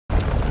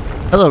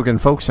Hello again,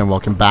 folks, and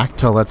welcome back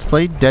to Let's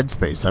Play Dead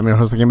Space. I'm your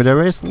host, the Game of Dead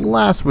Race.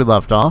 Last we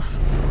left off,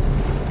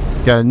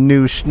 got a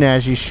new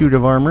snazzy suit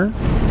of armor,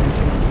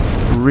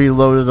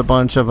 reloaded a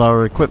bunch of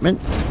our equipment,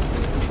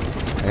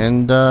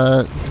 and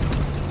now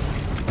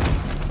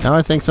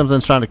I think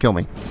something's trying to kill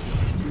me.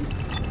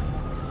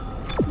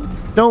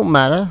 Don't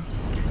matter.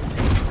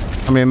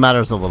 I mean, it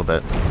matters a little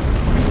bit.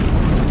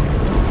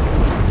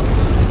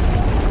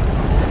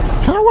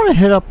 Kind of want to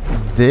hit up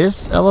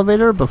this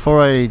elevator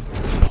before I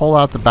pull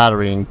out the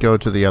battery and go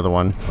to the other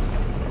one.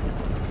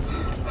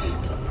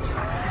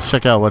 Let's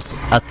check out what's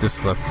at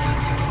this lift.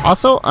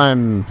 Also,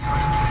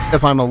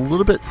 if I'm a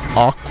little bit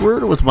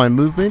awkward with my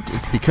movement,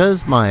 it's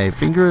because my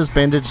finger is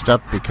bandaged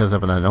up because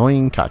of an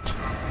annoying cut.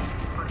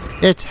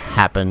 It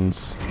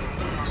happens.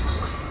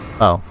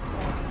 Oh.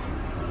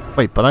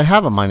 Wait, but I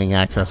have a mining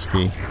access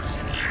key.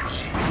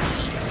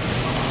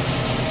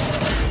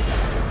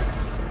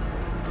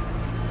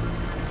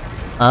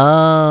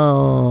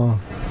 Oh.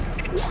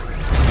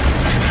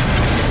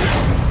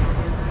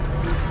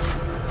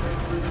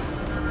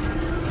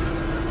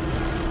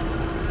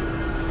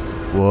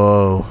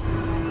 Whoa.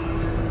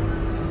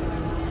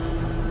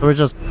 Do we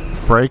just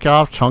break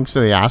off chunks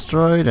of the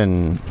asteroid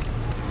and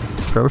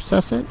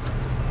process it?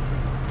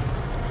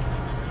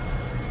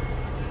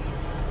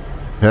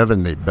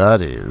 Heavenly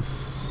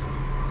Buddies.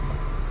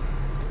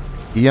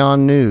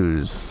 Eon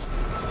News.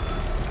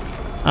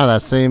 Ah,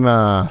 that same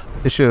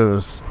issue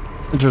of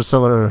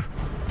Interstellar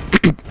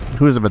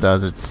Who's It But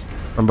Does It's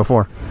from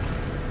before.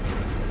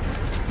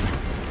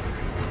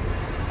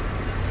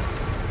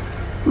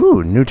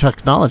 Ooh, new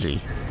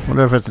technology.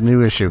 Wonder if it's a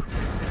new issue.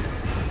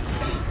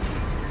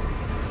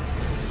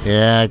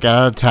 Yeah, I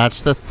gotta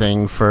attach the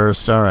thing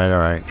first. Alright,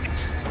 alright.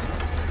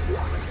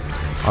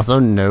 Also,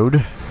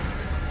 node.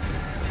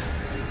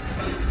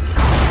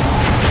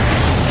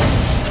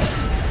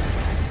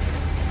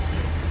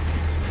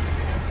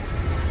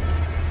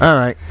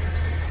 Alright.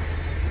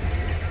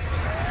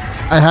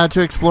 I had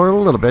to explore it a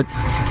little bit.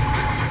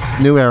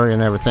 New area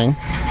and everything.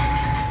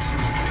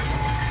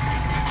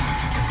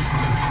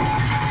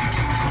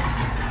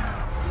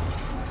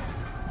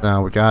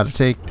 Now we gotta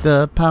take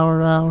the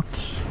power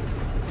out.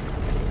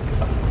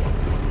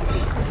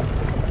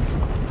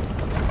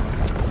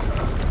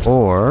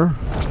 Or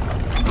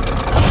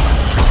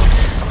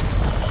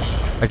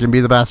I can be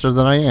the bastard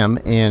that I am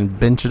and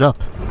bench it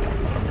up.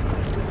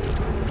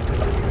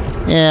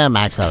 Yeah,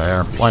 max out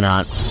there. Why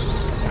not?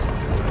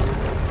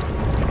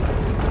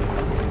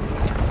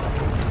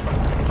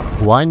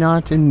 Why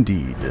not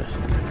indeed?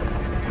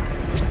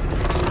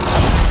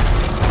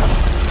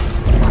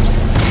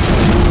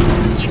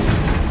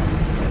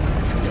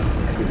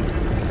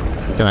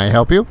 Can I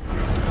help you?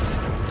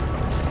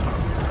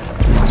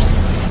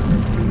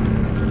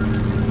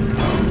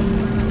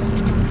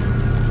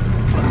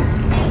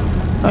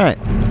 Alright,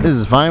 this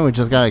is fine. We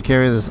just gotta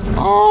carry this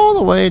all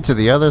the way to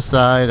the other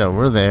side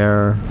over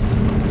there.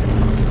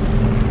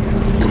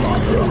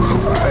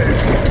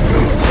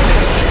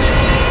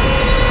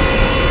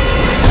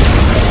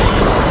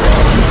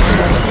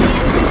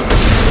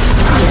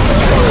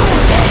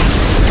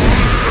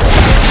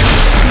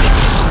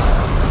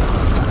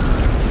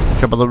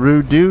 Couple of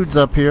rude dudes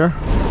up here.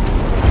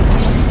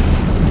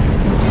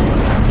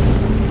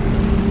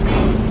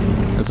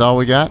 That's all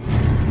we got.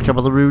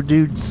 Couple of rude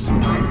dudes.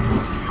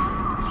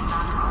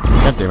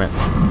 God damn it.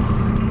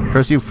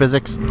 Curse you,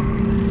 physics.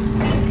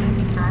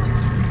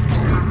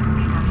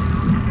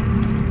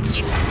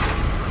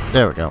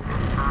 There we go.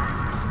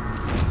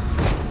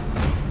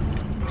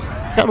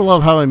 Gotta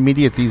love how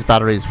immediate these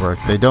batteries work.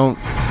 They don't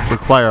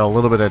require a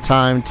little bit of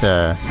time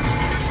to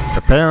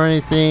prepare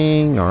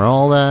anything or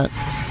all that.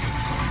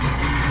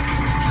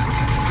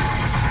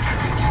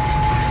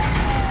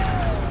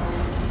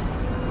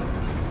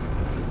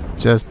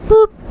 Just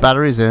boop,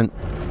 batteries in.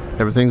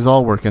 Everything's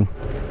all working.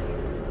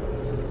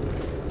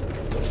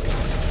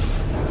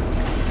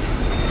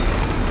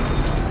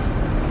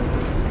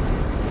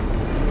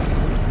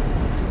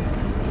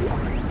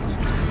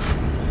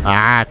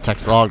 Ah,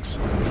 text logs.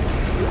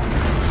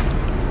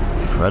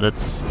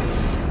 Credits.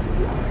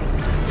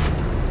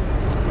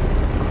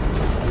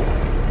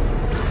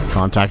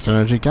 Contact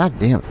energy. God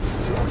damn it.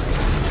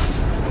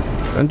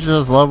 Don't you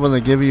just love when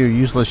they give you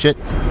useless shit?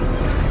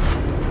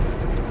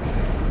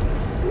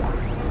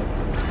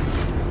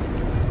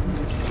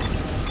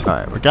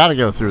 Alright, we gotta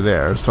go through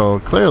there, so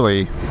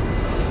clearly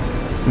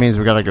it means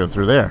we gotta go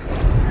through there.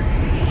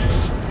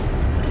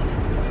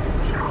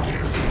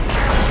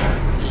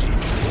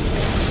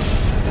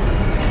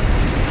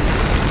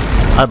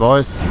 Hi,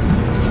 boys.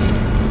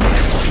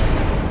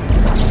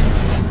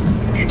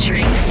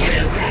 Entering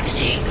zero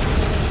gravity.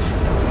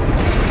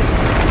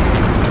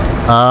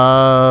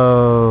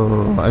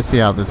 Oh, I see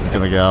how this is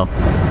gonna go.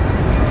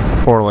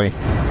 Poorly.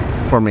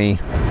 For me.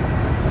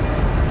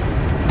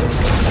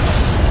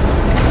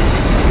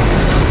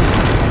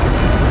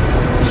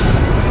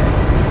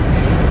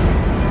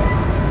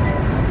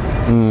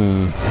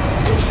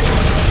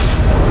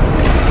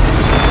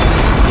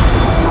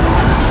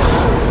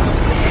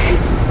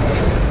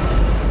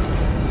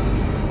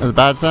 That's a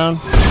bad sound.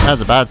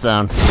 That's a bad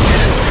sound.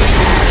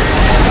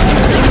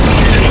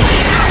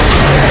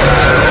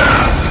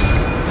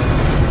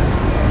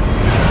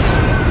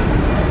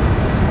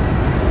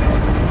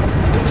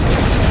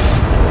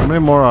 How many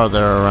more are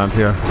there around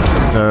here?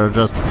 They're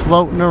just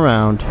floating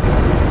around.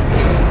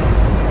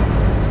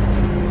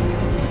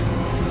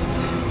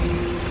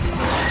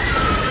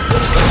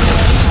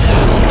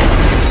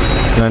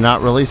 Can I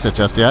not release it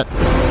just yet?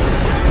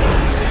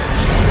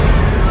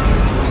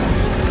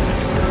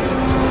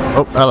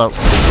 Oh, hello.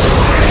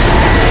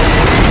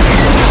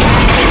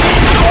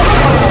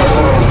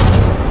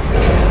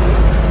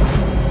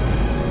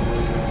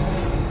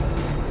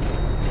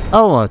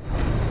 Oh,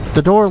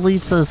 the door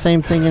leads to the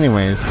same thing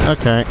anyways.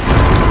 Okay.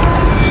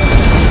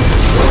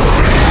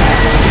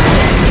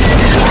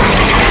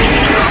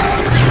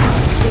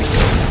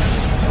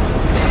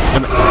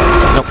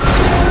 Nope.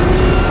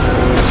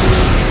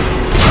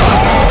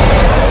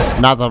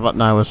 Not the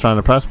button I was trying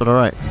to press, but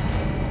alright.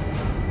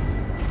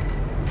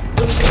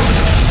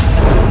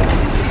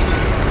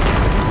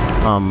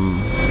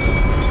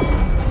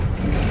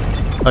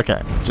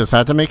 Okay, just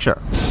had to make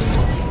sure.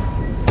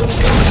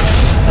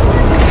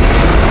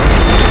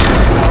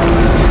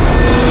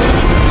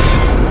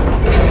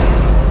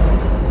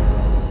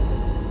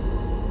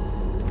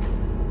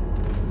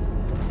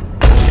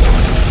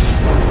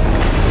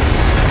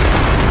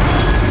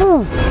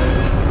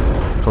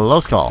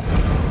 Close call.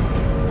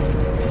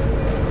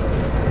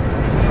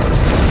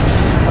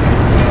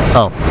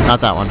 Oh,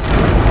 not that one.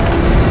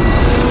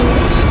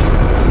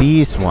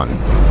 This one.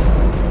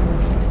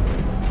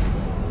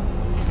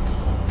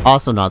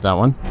 Also not that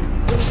one.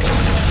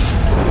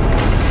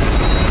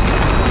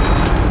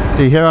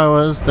 See, here I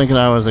was thinking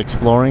I was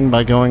exploring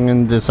by going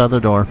in this other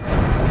door.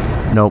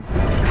 Nope.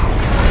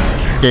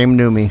 Game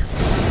knew me.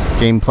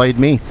 Game played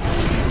me.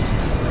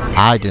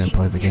 I didn't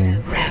play the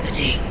game.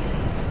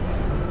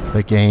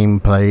 The game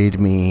played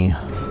me.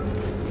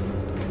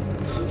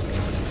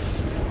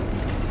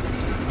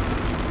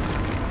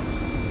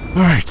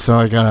 Alright, so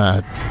I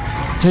gotta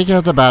take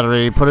out the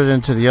battery, put it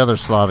into the other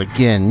slot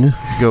again,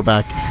 go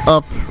back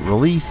up,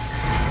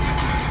 release,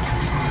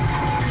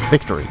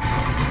 victory.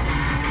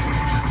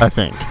 I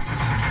think.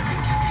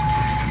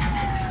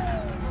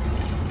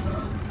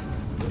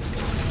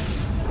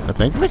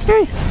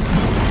 Victory?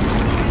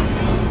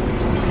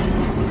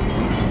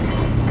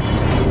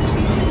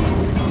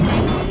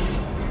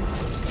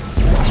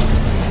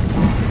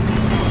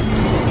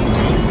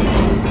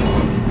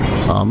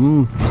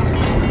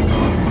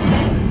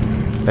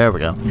 There we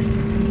go.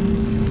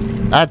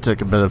 That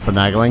took a bit of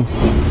finagling.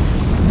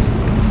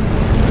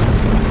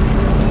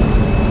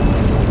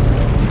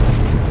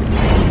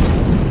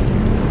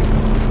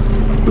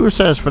 Who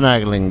says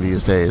finagling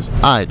these days?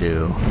 I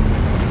do.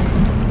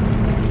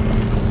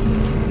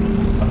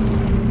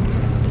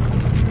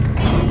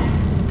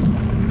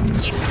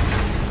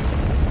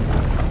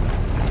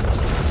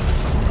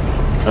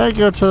 Did I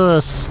go to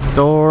the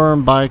store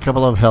and buy a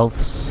couple of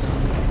healths?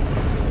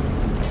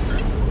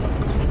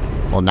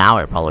 Well, now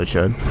I probably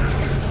should.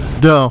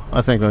 No,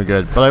 I think I'm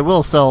good. But I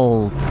will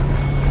sell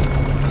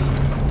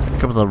a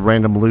couple of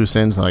random loose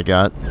ends that I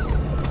got.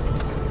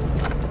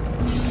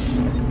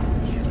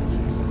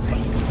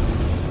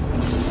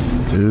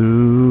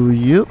 Do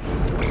you?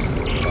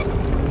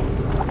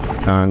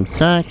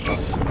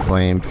 Contacts,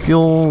 flame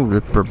fuel,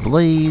 Ripper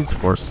blades,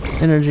 force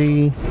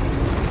energy.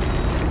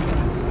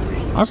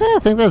 Honestly, I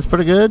think that's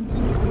pretty good.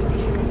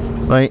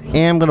 But I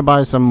am going to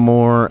buy some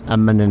more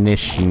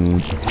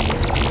ammunition.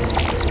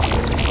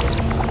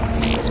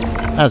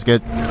 That's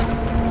good.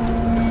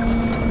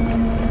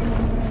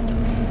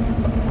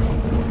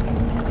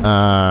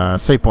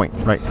 Save point,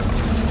 right.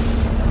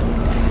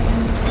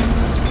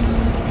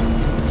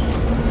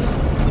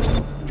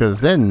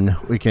 Because then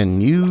we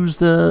can use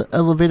the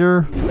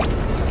elevator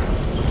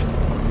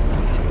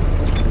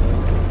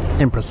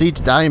and proceed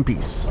to die in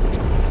peace.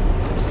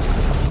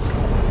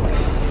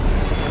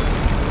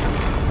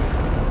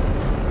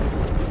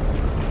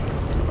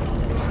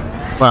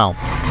 Well,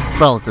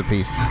 relative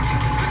peace.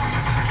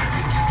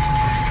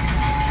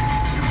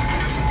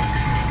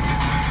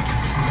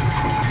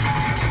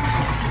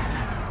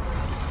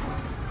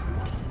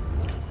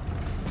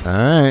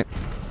 Alright.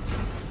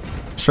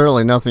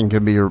 Surely nothing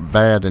could be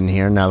bad in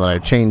here now that I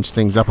changed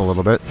things up a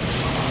little bit.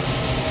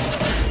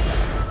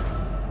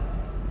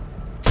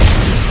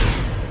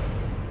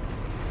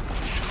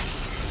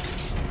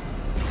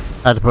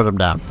 Had to put them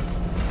down.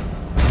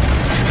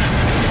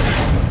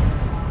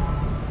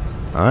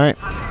 Alright.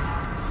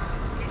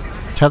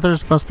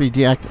 Tethers must be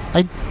deactivated.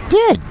 I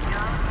did!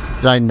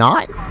 Did I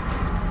not?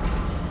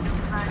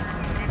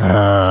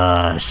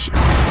 Shit.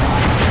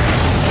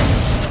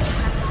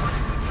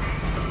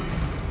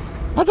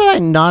 How did I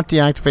not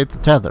deactivate the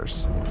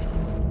tethers?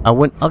 I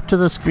went up to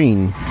the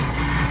screen,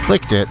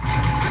 clicked it,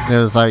 and it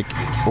was like,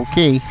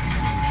 okay.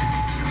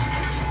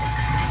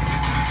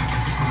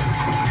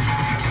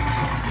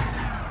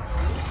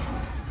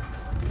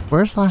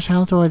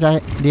 Where/how do I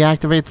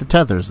deactivate the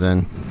tethers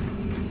then?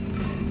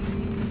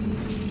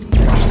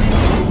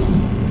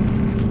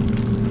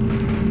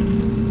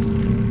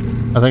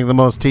 I think the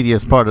most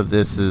tedious part of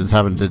this is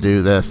having to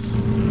do this.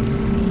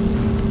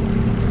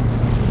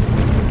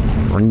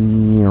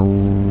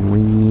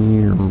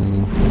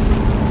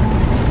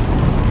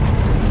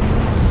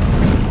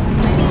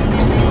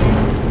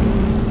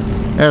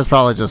 There's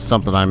probably just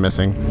something I'm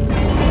missing.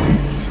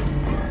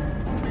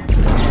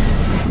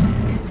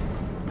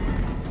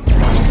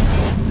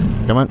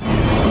 Come on.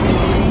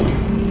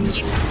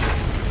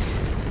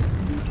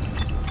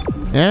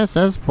 Yeah, it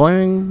says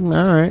pointing.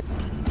 Alright.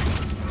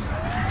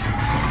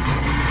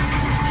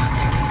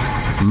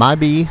 My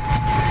bee.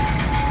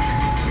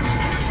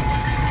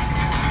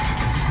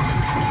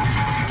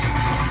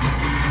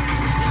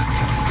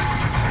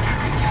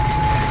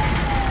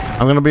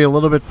 I'm gonna be a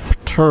little bit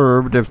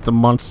perturbed if the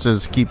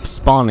monsters keep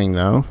spawning,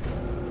 though.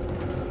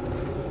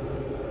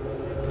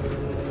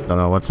 Don't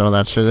know what some of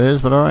that shit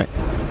is, but alright.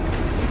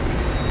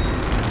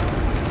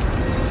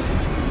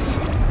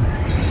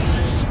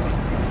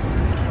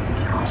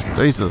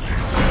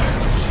 Stasis.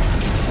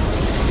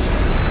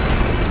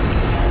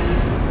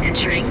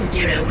 Entering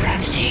zero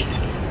gravity.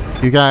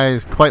 You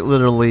guys quite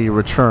literally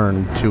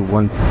returned to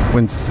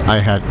whence I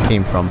had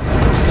came from.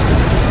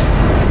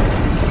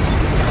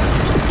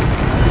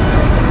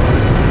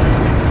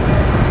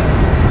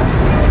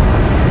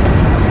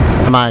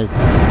 Am I?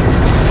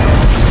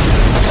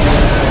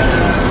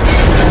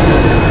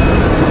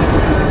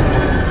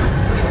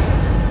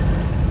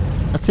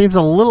 That seems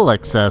a little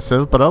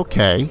excessive, but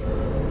okay.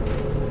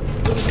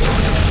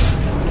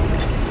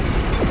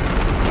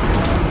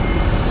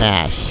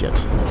 Ah, shit.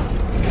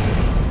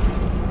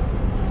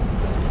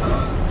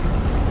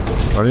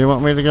 Where do you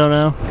want me to go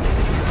now?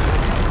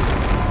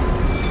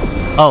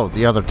 Oh,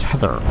 the other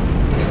tether.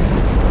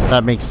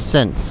 That makes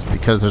sense,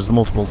 because there's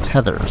multiple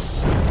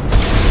tethers.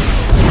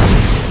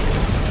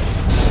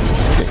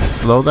 Okay,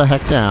 slow the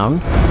heck down.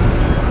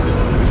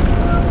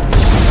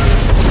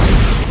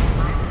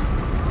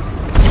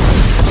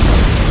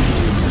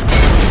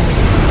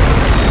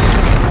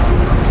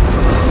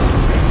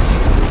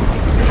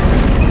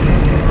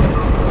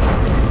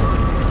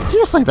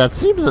 Seriously, that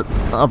seems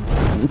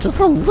just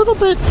a little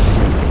bit,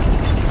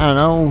 I don't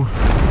know,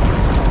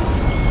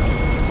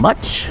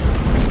 much.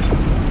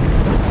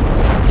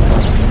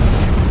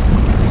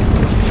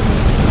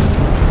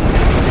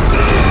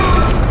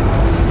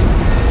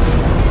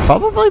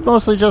 Probably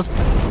mostly just,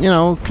 you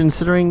know,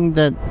 considering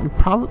that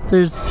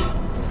there's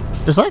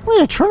likely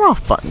a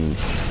turn-off button.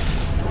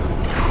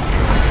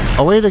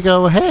 A way to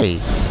go, hey,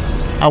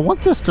 I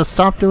want this to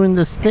stop doing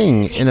this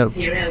thing in a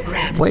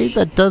way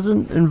that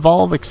doesn't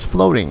involve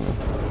exploding.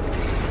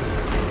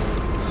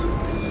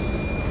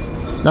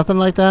 Nothing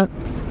like that?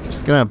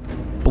 Just gonna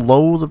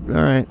blow the...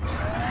 Alright.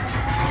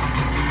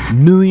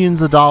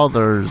 Millions of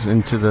dollars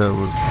into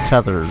those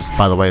tethers,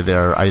 by the way,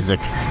 there, Isaac.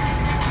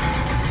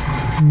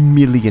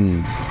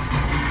 Millions.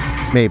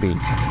 Maybe.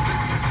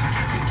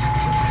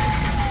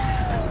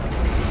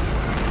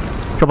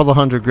 Couple of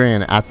 $100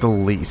 grand at the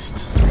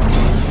least.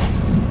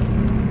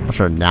 I'm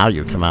sure now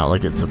you come out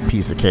like it's a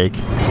piece of cake.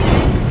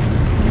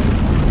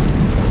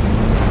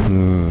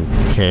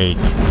 Cake.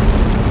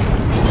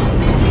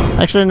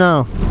 Actually,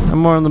 no. I'm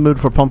more in the mood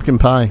for pumpkin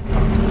pie.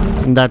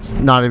 And that's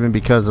not even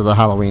because of the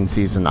Halloween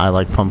season. I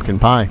like pumpkin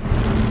pie.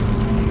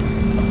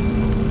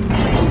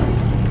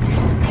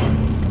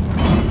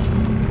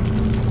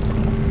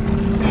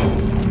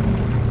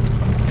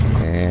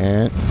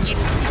 And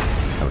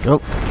there we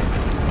go.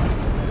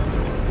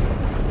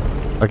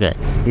 Okay,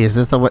 is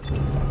this the way?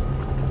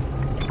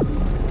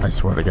 I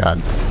swear to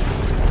God.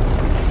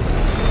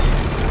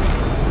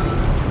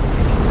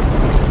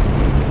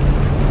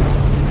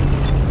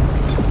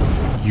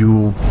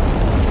 You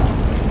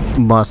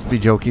must be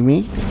joking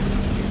me.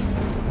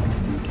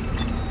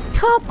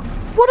 Come,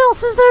 what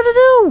else is there to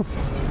do?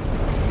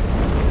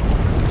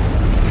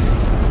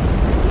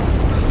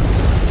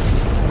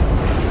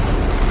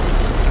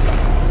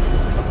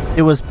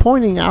 It was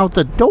pointing out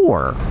the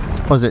door,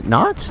 was it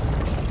not?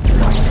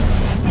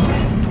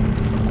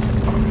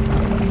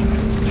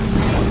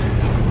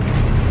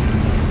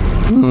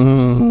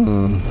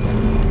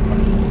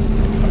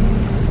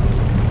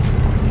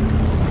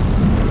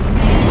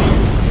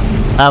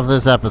 Half of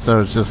this episode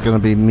is just going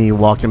to be me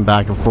walking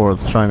back and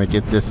forth trying to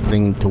get this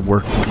thing to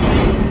work.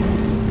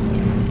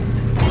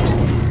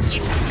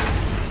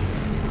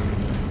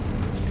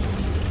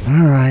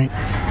 Alright.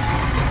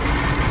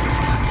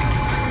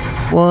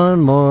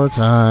 One more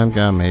time,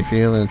 got me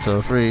feeling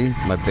so free.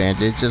 My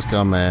bandage is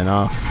coming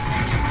off.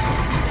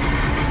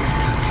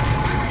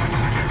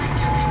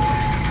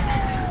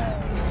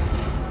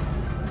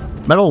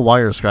 Metal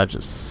wire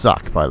scratches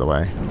suck, by the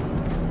way.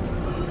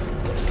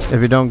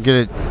 If you don't get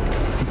it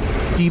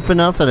deep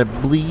enough that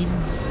it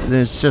bleeds,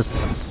 then it just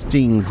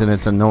stings and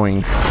it's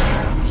annoying.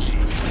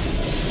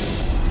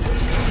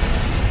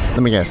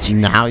 Let me guess,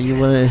 now you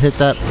want to hit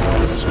that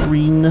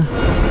screen?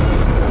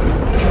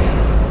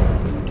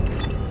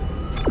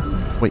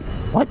 Wait,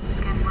 what?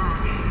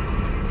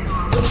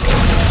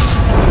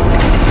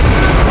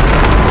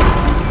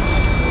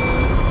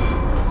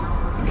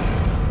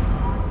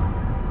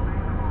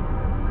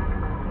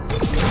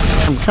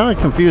 I'm kind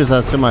of confused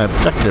as to my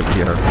objective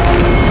here.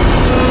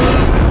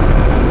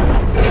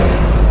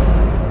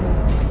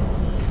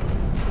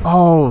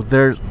 Oh,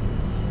 there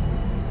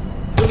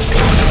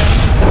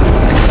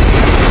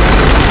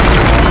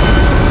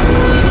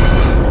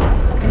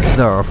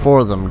are 4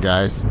 of them,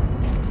 guys.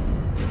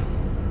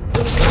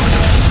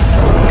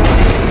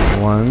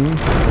 1,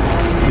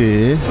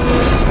 2.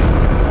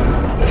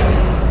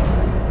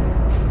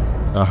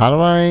 So how do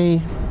I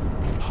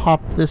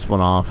pop this one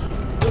off?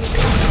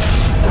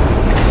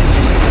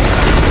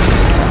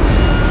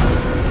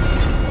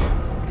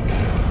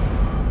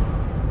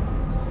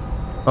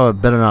 Oh,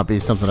 it better not be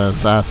something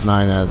as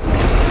asinine as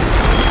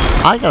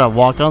I gotta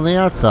walk on the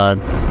outside.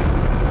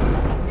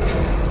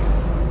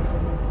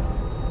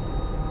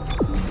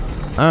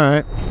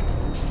 Alright.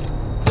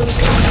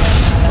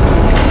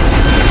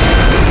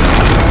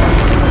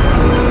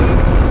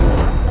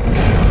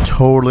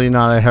 Totally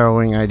not a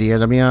harrowing idea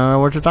to me. I don't know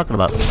what you're talking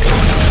about.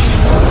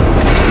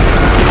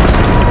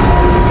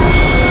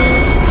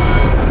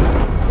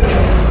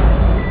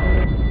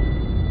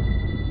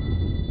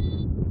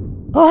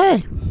 Oh,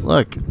 hey.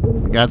 Look.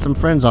 We got some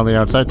friends on the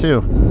outside,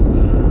 too.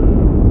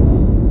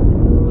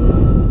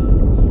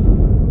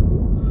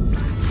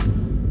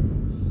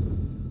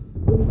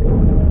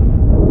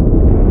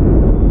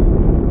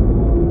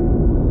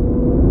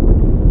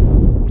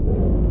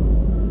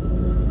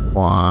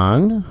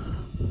 One.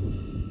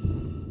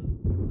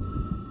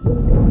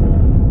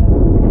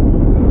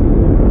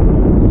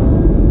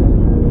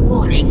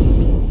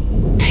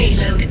 Warning.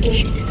 Payload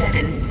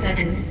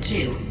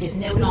 8772 is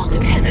no longer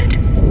tethered.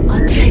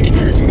 Untrained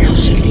personnel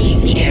should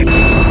leave the area.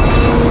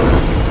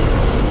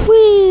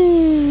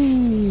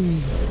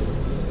 Whee!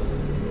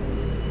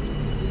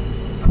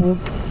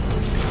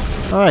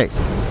 Alright.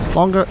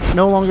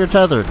 No longer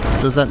tethered.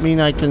 Does that mean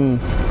I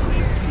can...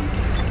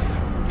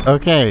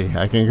 Okay,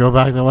 I can go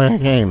back the way I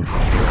came.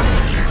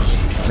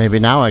 Maybe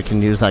now I can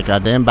use that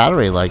goddamn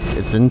battery like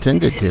it's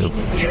intended to.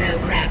 Zero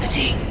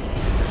gravity.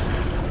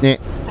 Yeah.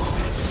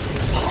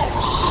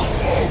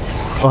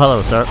 Oh,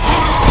 hello, sir.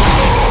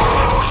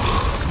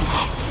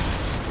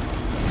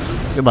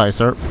 Goodbye,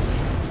 sir.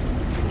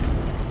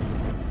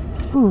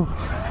 Whew.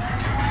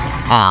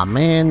 Ah,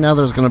 man, now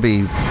there's gonna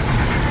be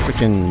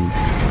freaking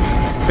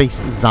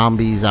space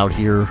zombies out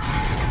here.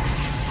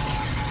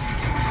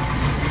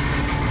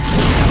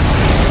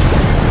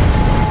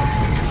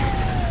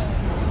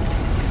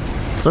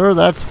 Sir,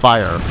 that's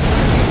fire.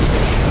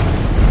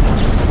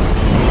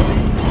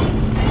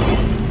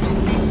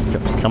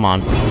 Come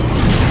on.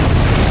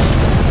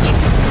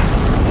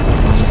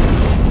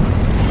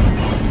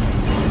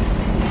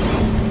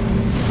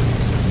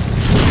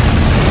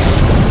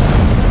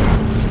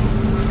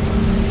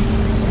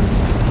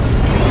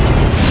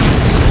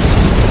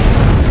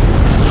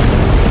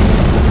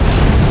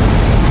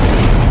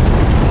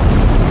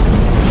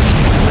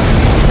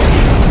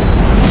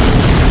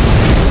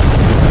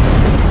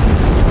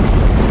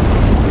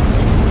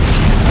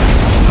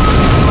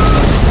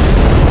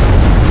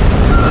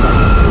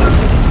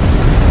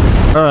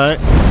 Alright.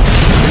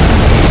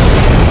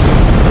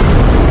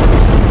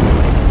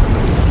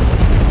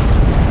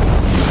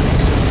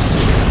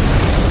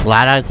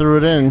 Glad I threw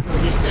it in.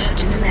 Will be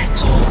served in the mess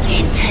hall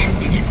in 10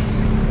 minutes.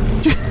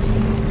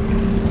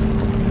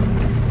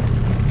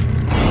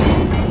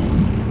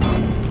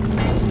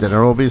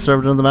 Dinner will be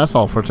served in the mess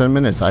hall for 10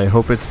 minutes. I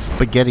hope it's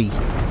spaghetti.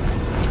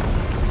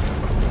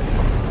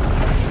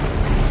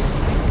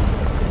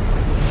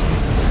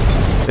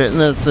 Hitting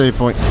that save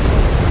point.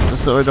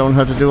 Just so I don't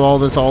have to do all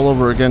this all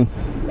over again.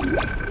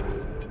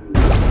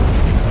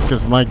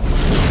 Because my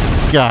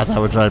God, that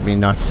would drive me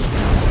nuts.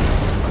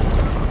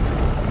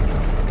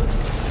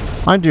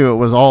 Mind you, it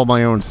was all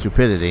my own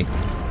stupidity.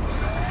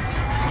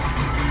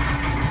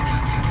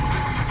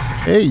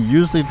 Hey,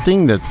 use the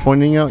thing that's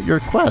pointing out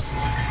your quest.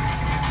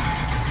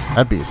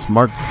 That'd be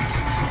smart.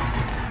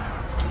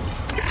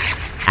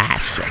 Ah,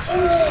 shit.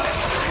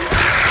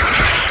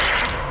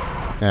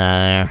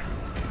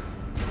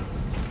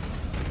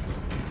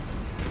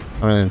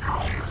 I mean,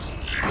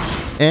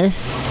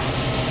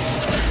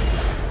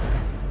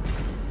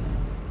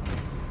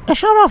 I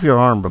shot off your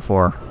arm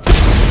before.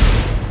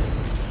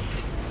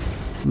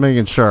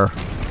 Making sure.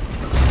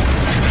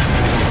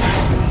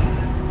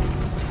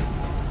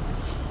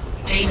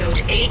 Payload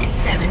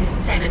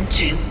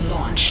 8772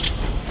 launched.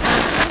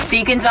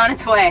 Beacon's on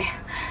its way.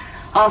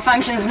 All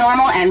functions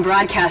normal and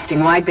broadcasting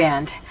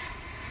wideband.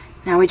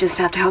 Now we just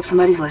have to hope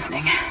somebody's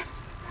listening.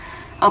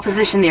 I'll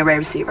position the array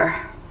receiver.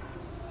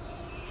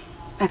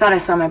 I thought I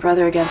saw my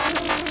brother again.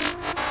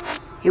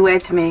 He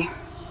waved to me,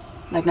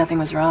 like nothing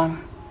was wrong.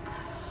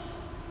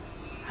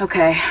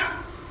 Okay.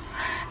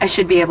 I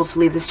should be able to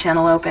leave this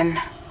channel open.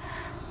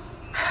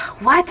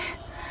 What?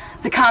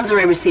 The comms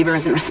array receiver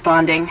isn't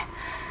responding.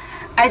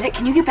 Isaac,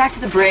 can you get back to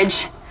the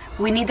bridge?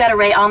 We need that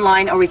array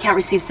online or we can't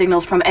receive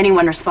signals from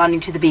anyone responding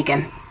to the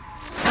beacon.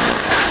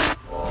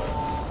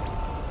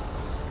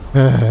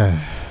 Anomaly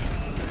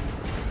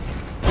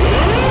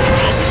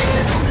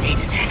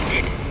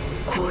detected.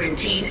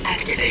 Quarantine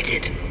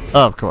activated.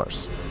 Of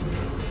course.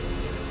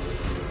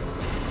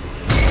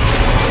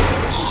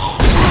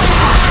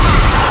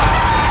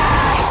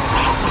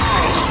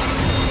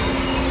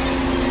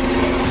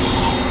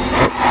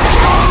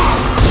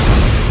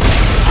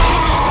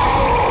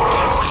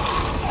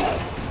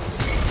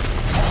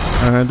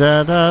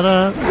 Da, da, da,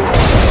 da.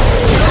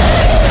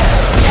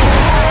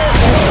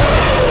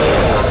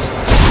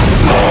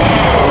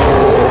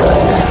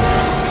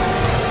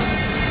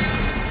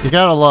 You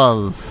gotta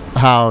love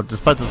how,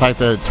 despite the fact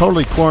that it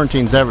totally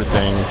quarantines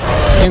everything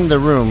in the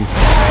room,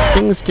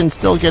 things can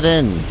still get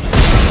in.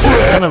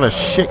 Kind of a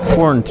shit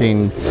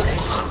quarantine.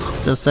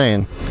 Just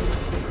saying.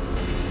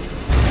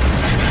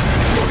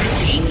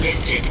 Quarantine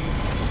lifted.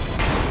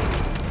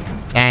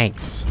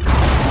 Thanks.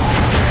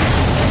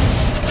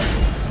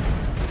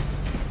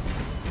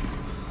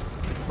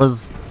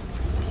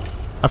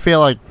 I feel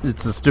like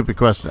it's a stupid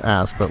question to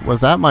ask, but was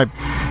that my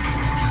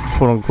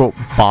quote-unquote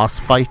boss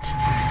fight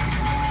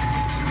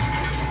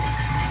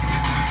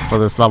for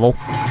this level,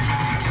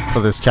 for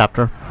this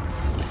chapter?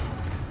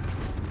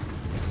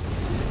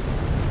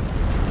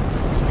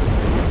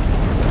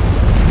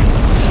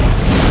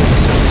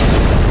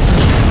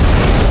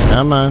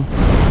 Come on.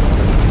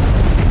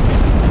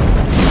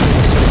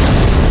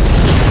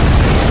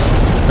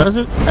 Does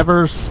it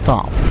ever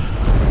stop?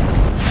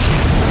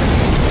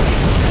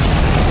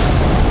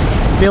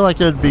 I feel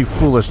like it would be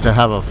foolish to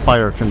have a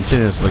fire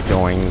continuously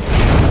going in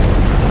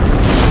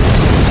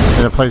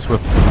a place with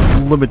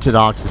limited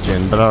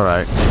oxygen, but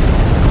alright.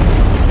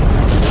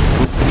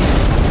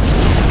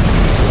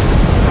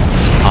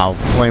 Oh,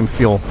 flame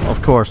fuel,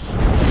 of course.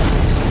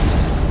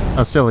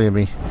 How silly of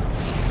me.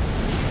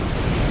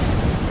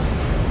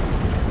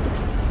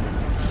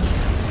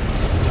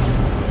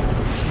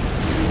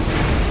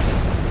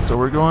 So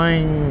we're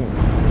going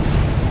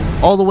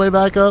all the way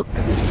back up?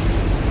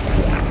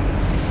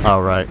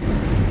 Alright.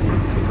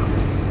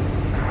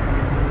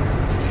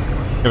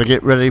 Gotta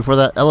get ready for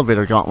that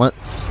elevator gauntlet.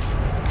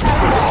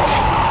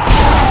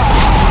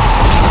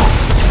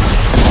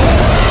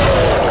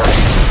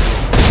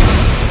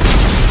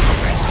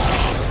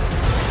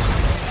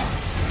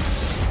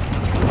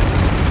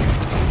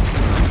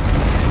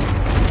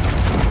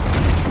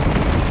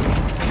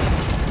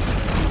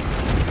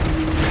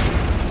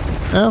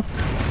 Oh,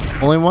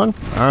 only one?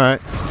 Alright.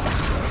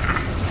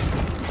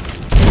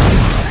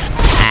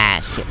 Ah,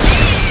 shit.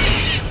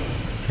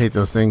 Hate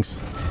those things.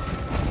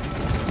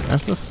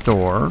 That's the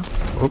store.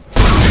 Oop.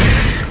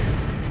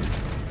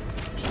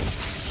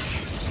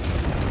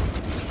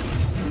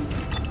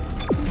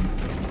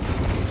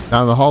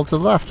 Down the hall to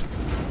the left.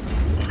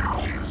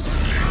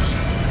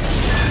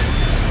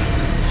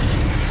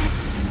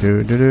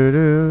 Do do do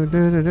do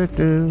do do do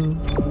do.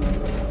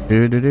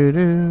 Do do do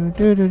do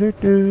do do do do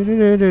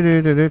do do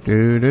do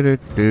do do do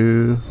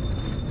do.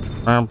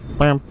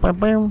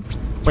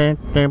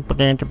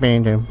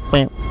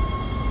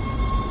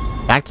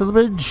 Back to the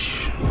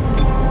bridge.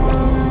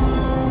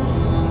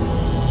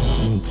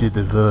 Into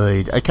the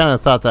void. I kind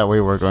of thought that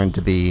we were going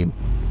to be, you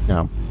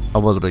know, a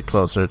little bit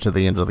closer to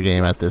the end of the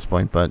game at this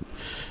point, but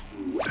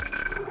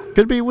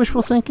could be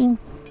wishful thinking.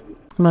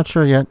 I'm not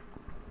sure yet.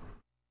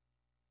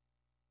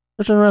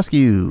 Search and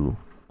rescue.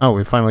 Oh,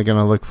 we're finally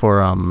gonna look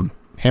for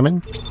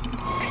Hammond.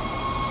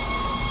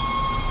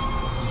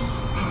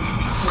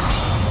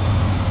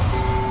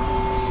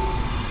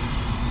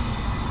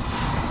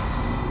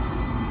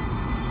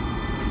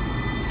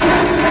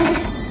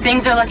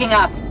 Things are looking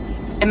up.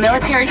 A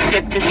military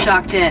ship just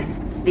docked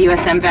in, the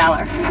USM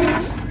Valor.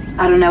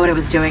 I don't know what it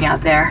was doing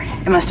out there.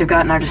 It must have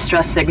gotten our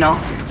distress signal.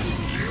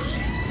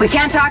 We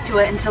can't talk to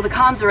it until the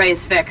comms array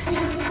is fixed.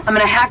 I'm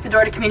gonna hack the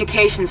door to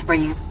communications for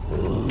you.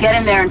 Get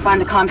in there and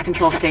find the comms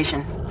control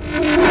station.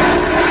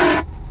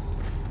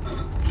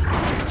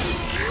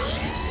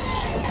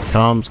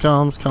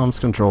 Comms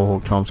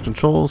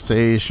control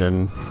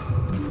station.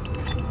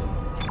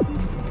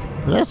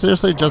 Is that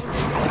seriously just...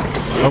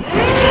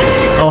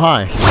 Oh,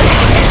 hi.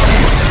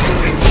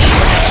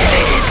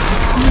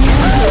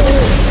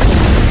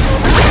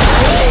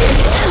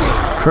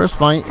 Curse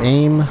my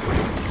aim.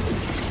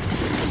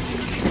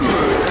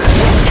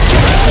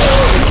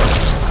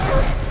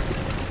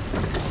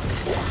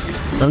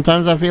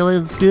 Sometimes I feel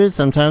it's good,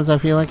 sometimes I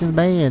feel like it's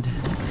bad.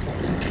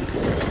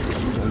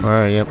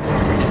 Alright, yep.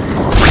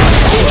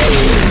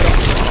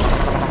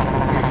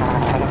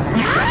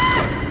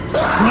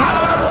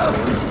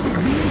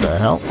 What the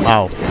hell?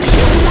 Ow.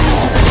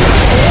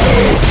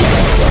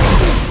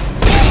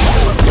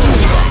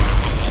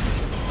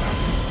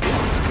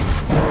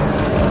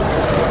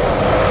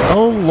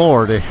 Oh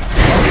lordy.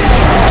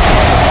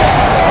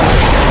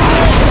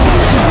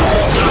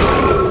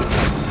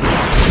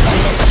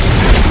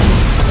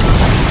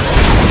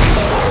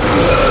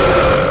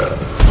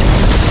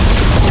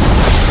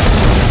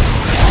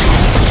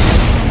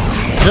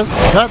 Just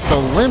cut the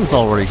limbs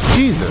already,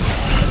 Jesus.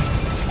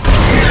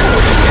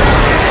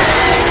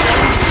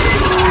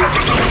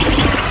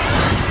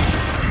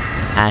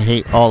 I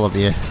hate all of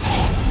you.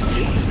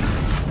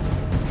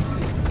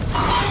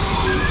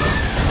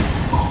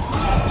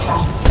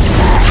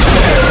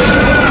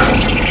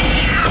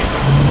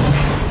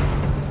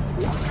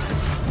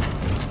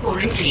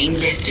 Quarantine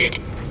lifted.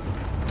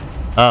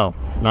 Oh,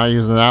 not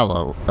using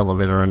that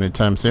elevator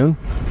anytime soon.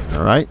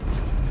 Alright.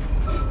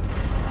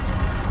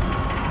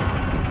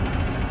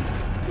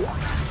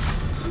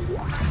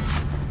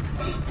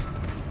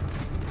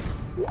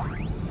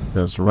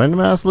 There's random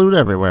ass loot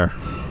everywhere.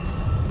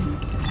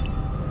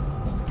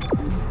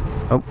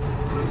 Oh.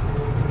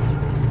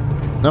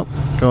 Nope.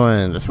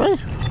 Going this way?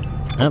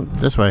 Yep,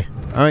 this way.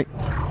 Alright.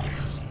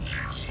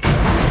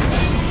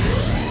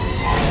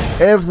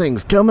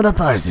 Everything's coming up,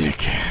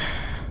 Isaac.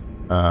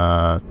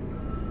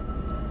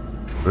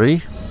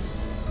 3.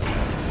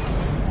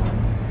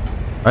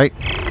 Right.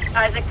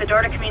 Isaac, the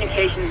door to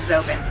communications is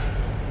open.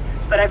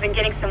 But I've been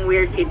getting some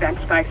weird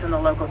feedback spikes on the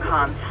local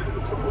comms.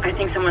 I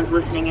think someone's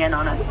listening in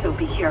on us, so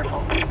be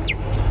careful.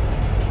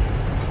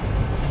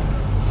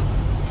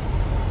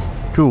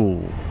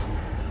 Cool.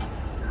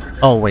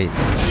 Oh, wait.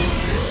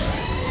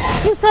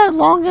 Is that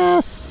long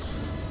ass?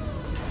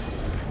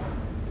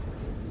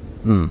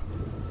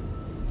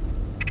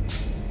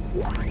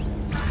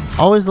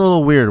 Always a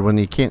little weird when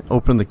you can't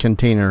open the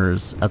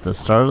containers at the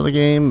start of the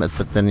game,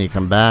 but then you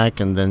come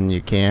back and then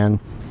you can.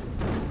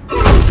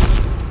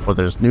 Or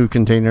there's new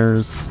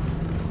containers.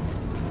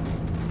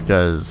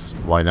 Because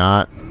why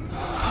not?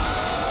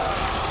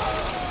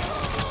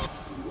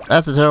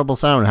 That's a terrible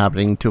sound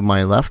happening to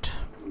my left.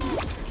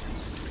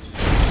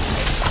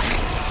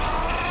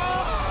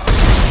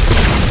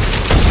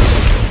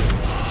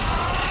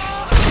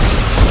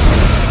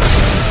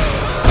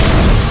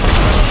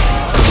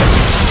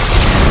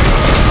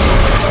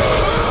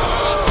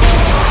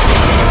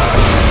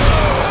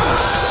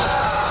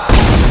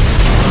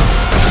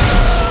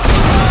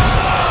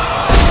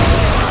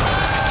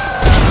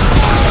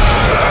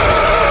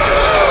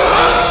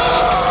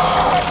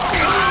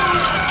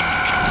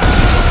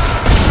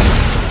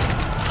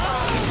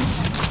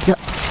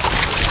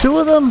 Two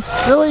of them?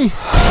 Really?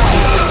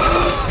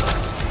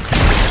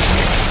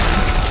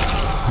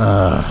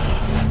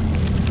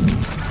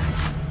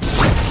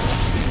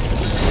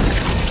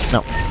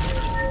 No.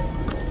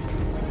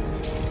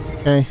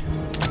 Okay.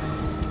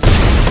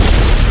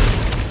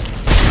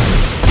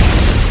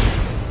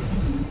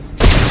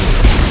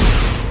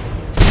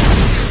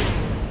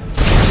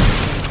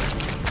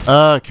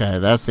 Okay,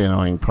 that's the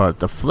annoying part.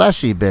 The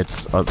fleshy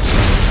bits are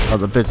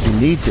the bits you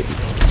need to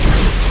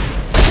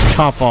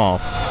chop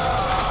off.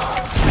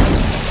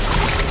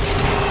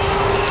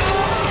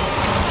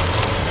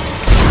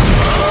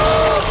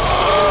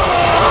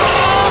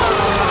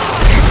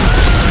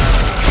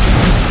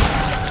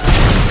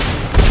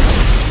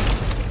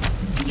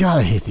 God,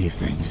 I hate these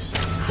things.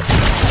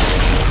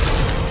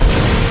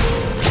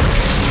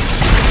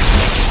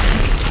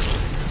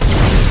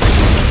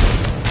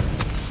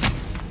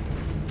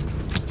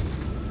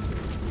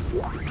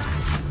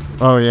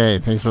 Oh yay,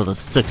 thanks for the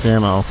 6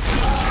 ammo.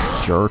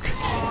 Jerk.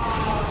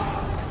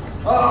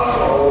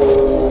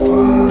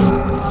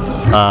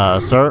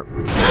 Sir?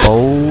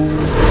 Oh.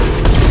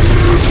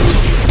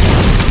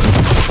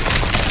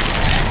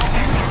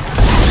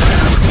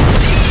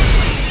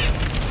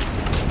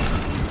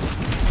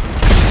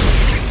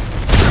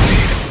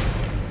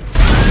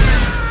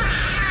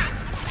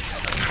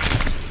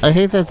 I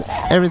hate that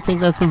everything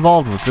that's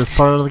involved with this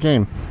part of the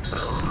game.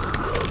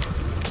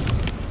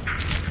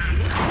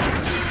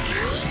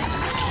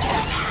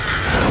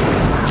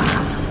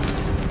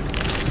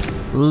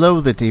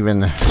 Loathe it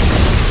even.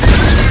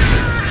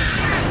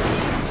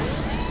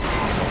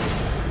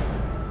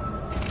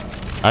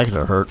 I could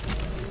have hurt.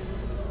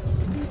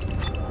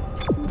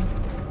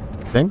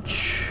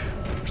 Bench.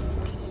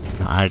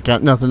 I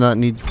got nothing that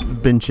needs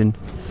benching.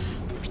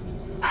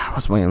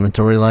 What's my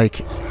inventory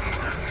like?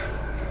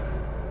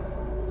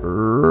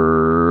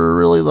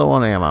 Really low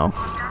on ammo.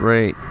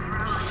 Great.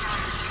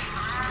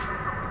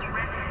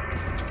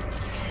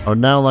 Oh,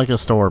 now like a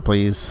store,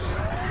 please.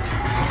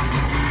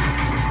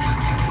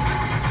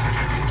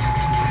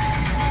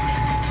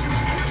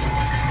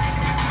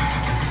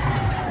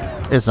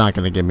 It's not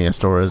going to give me a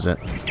store, is it?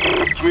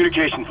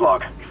 Communications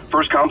log.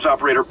 First comms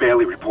operator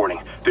Bailey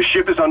reporting. The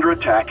ship is under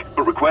attack,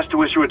 but requests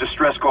to issue a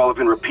distress call have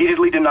been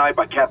repeatedly denied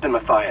by Captain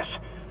Matthias.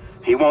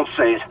 He won't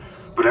say it,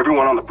 but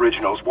everyone on the bridge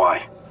knows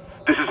why.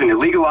 This is an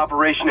illegal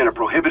operation in a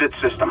prohibited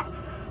system.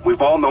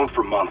 We've all known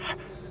for months,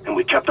 and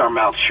we kept our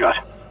mouths shut.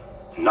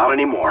 Not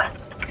anymore.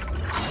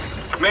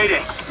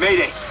 Mayday!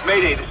 Mayday!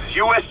 Mayday! This is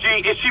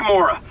USG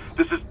Ishimura.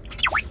 This is...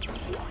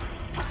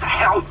 What the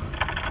hell?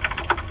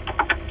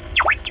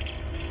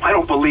 I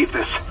don't believe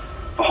this.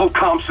 The whole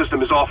comm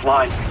system is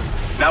offline.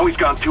 Now he's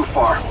gone too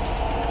far.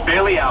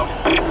 Bailey out.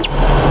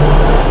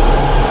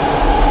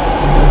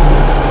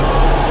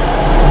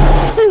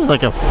 Seems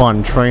like a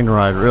fun train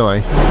ride,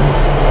 really.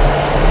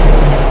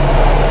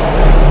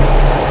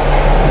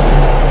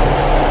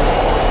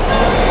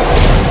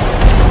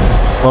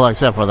 Well,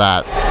 except for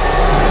that.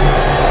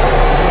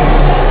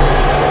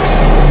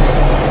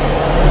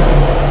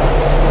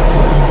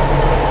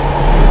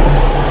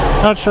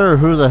 Not sure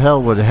who the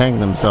hell would hang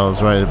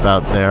themselves right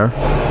about there.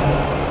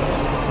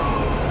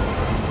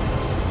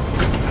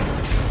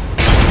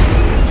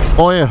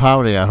 Boy,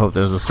 howdy, I hope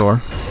there's a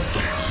store.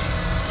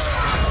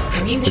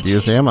 Could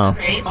use the ammo.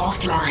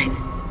 Offline.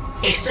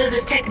 A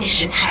service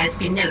technician has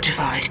been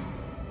notified.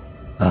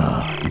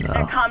 Oh, no.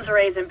 That comms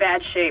array is in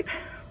bad shape.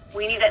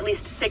 We need at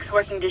least 6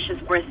 working dishes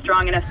for a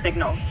strong enough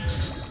signal.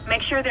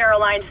 Make sure they're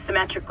aligned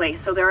symmetrically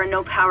so there are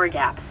no power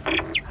gaps.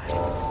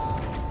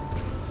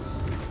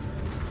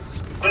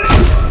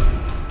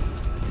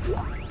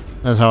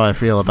 That's how I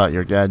feel about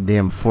your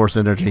goddamn force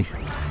energy.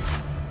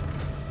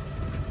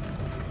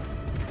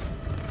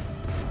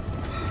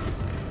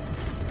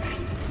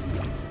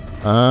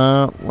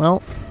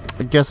 Well,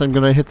 I guess I'm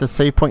gonna hit the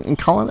save point and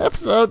call an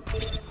episode.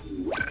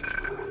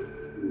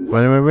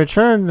 When we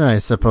return, I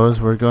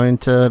suppose we're going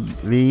to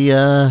be,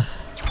 working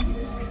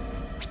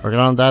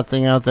on that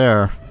thing out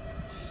there.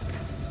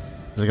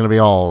 It's gonna be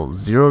all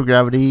zero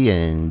gravity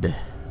and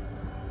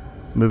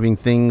moving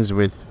things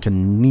with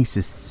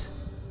kinesis.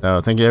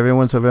 So thank you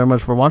everyone so very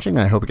much for watching.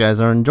 I hope you guys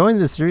are enjoying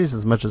this series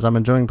as much as I'm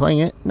enjoying playing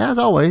it. And as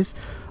always,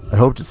 I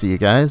hope to see you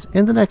guys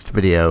in the next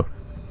video.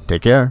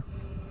 Take care.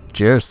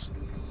 Cheers.